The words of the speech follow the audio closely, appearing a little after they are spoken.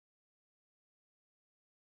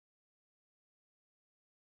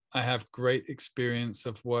I have great experience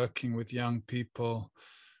of working with young people,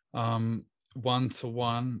 one to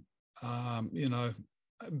one, you know,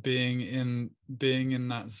 being in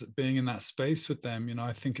that space with them. You know,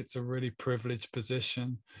 I think it's a really privileged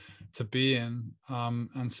position to be in,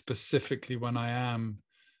 and specifically when I am,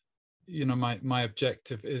 you know, my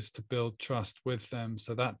objective is to build trust with them.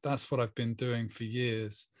 So that's what I've been doing for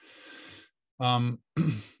years. um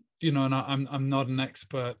you know, and I'm not an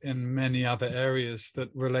expert in many other areas that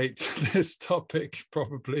relate to this topic,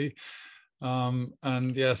 probably.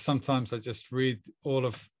 And yeah, sometimes I just read all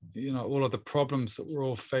of, you know, all of the problems that we're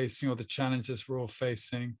all facing, or the challenges we're all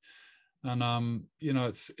facing, and you know,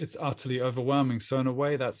 it's utterly overwhelming. So in a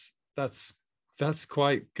way, that's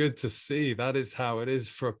quite good to see. That is how it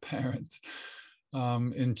is for a parent,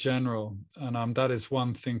 in general. And that is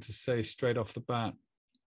one thing to say straight off the bat,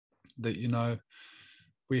 that, you know,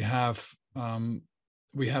 we have um,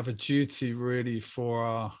 we have a duty really for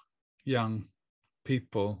our young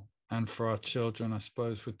people and for our children. I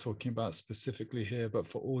suppose we're talking about specifically here, but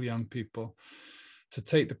for all young people, to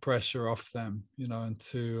take the pressure off them, you know, and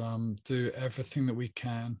to do everything that we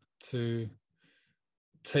can to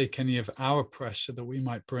take any of our pressure that we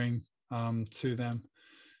might bring to them,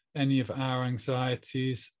 any of our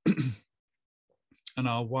anxieties and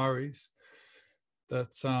our worries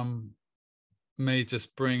that may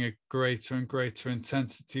just bring a greater and greater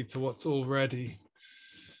intensity to what's already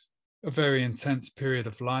a very intense period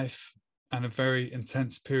of life, and a very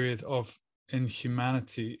intense period of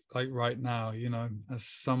inhumanity, like right now. You know, as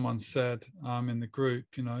someone said in the group,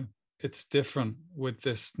 you know, it's different with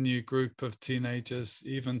this new group of teenagers,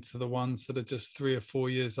 even to the ones that are just 3 or 4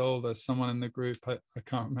 years old. There's someone in the group, I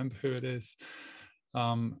can't remember who it is,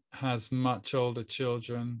 has much older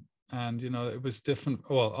children. And, you know, it was different,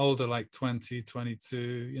 well, older, like 20, 22,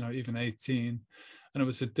 you know, even 18. And it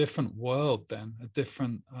was a different world then, a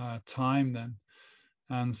different time then.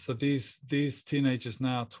 And so these teenagers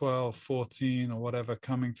now, 12, 14 or whatever,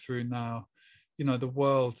 coming through now, you know, the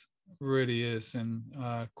world really is in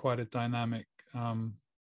quite a dynamic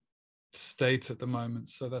state at the moment.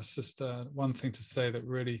 So that's just one thing to say, that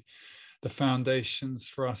really the foundations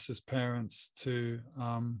for us as parents to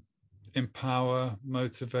empower,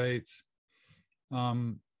 motivate,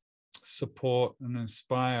 support and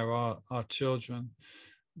inspire our children,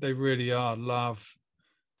 they really are love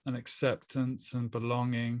and acceptance and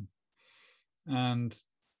belonging, and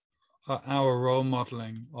our role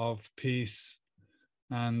modeling of peace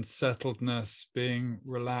and settledness, being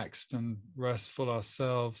relaxed and restful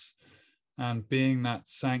ourselves, and being that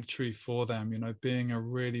sanctuary for them, you know, being a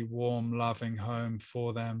really warm, loving home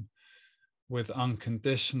for them with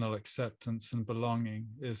unconditional acceptance and belonging,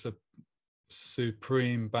 is a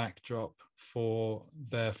supreme backdrop for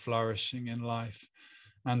their flourishing in life,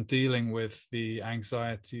 and dealing with the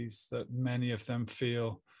anxieties that many of them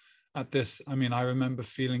feel at this. I mean, I remember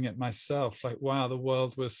feeling it myself, like, wow, the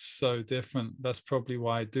world was so different. That's probably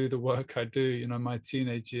why I do the work I do. You know, my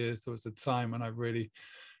teenage years, there was a time when I really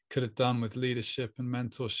could have done with leadership and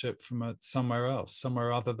mentorship from somewhere else,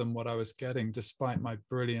 somewhere other than what I was getting, despite my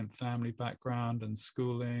brilliant family background and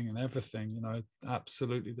schooling and everything, you know,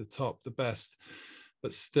 absolutely the top, the best.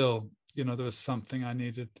 But still, you know, there was something I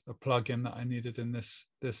needed, a plug-in that I needed in this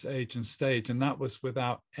age and stage. And that was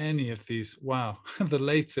without any of these, wow, the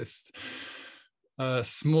latest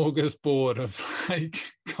smorgasbord of like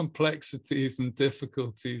complexities and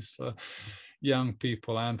difficulties for young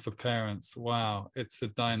people and for parents. Wow, it's a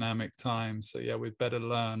dynamic time. So yeah, we'd better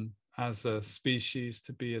learn as a species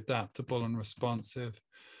to be adaptable and responsive.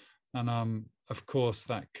 And of course,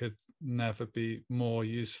 that could never be more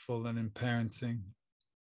useful than in parenting.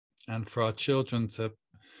 And for our children to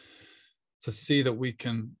see that we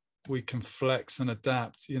can flex and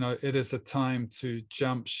adapt. You know, it is a time to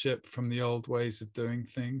jump ship from the old ways of doing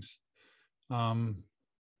things, and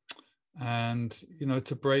you know,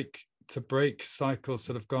 to break cycles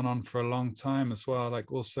that have gone on for a long time as well.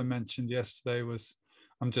 Like also mentioned yesterday was,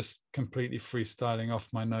 I'm just completely freestyling off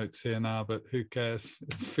my notes here now, but who cares?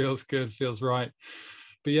 It feels good, feels right.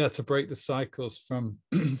 But yeah, to break the cycles from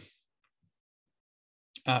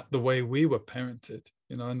the way we were parented,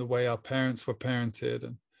 you know, and the way our parents were parented,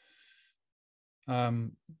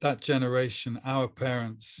 and that generation, our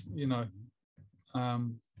parents, you know,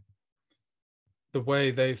 the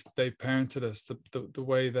way they parented us, the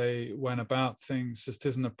way they went about things just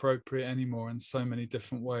isn't appropriate anymore in so many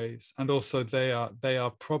different ways. And also they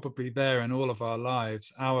are probably there in all of our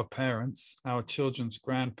lives, our parents, our children's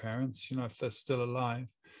grandparents, you know, if they're still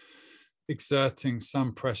alive, exerting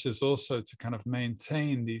some pressures also to kind of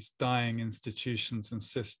maintain these dying institutions and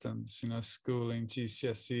systems, you know, schooling,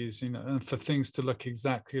 GCSEs, you know, and for things to look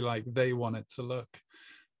exactly like they want it to look.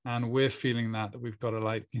 And we're feeling that we've got to,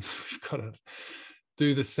 like, you know, we've got to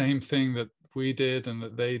do the same thing that we did and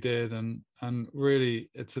that they did. And really,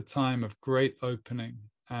 it's a time of great opening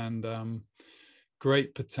and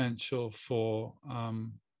great potential for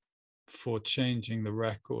changing the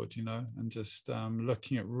record, you know, and just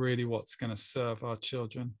looking at really what's going to serve our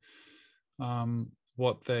children,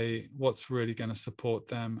 what's really going to support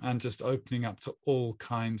them, and just opening up to all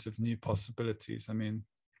kinds of new possibilities. I mean,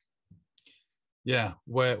 yeah,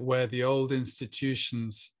 where the old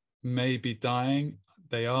institutions may be dying,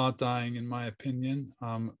 they are dying, in my opinion,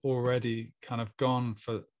 already kind of gone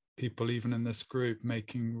for people, even in this group,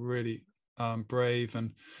 making really brave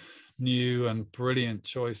and new and brilliant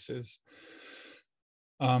choices.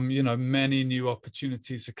 You know, many new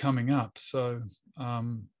opportunities are coming up. So,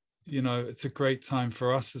 you know, it's a great time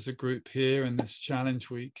for us as a group here in this challenge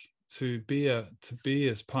week to be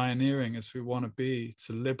as pioneering as we want to be,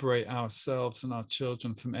 to liberate ourselves and our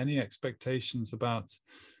children from any expectations about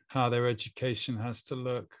how their education has to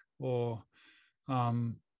look, or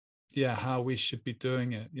how we should be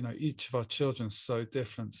doing it. You know, each of our children is so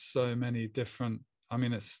different, so many different. I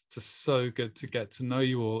mean, it's just so good to get to know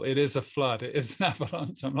you all. It is a flood. It is an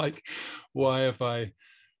avalanche. I'm like, why have I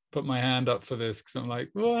put my hand up for this? Because I'm like,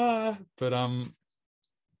 wah. But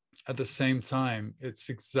at the same time, it's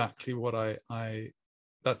exactly what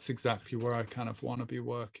that's exactly where I kind of want to be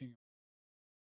working.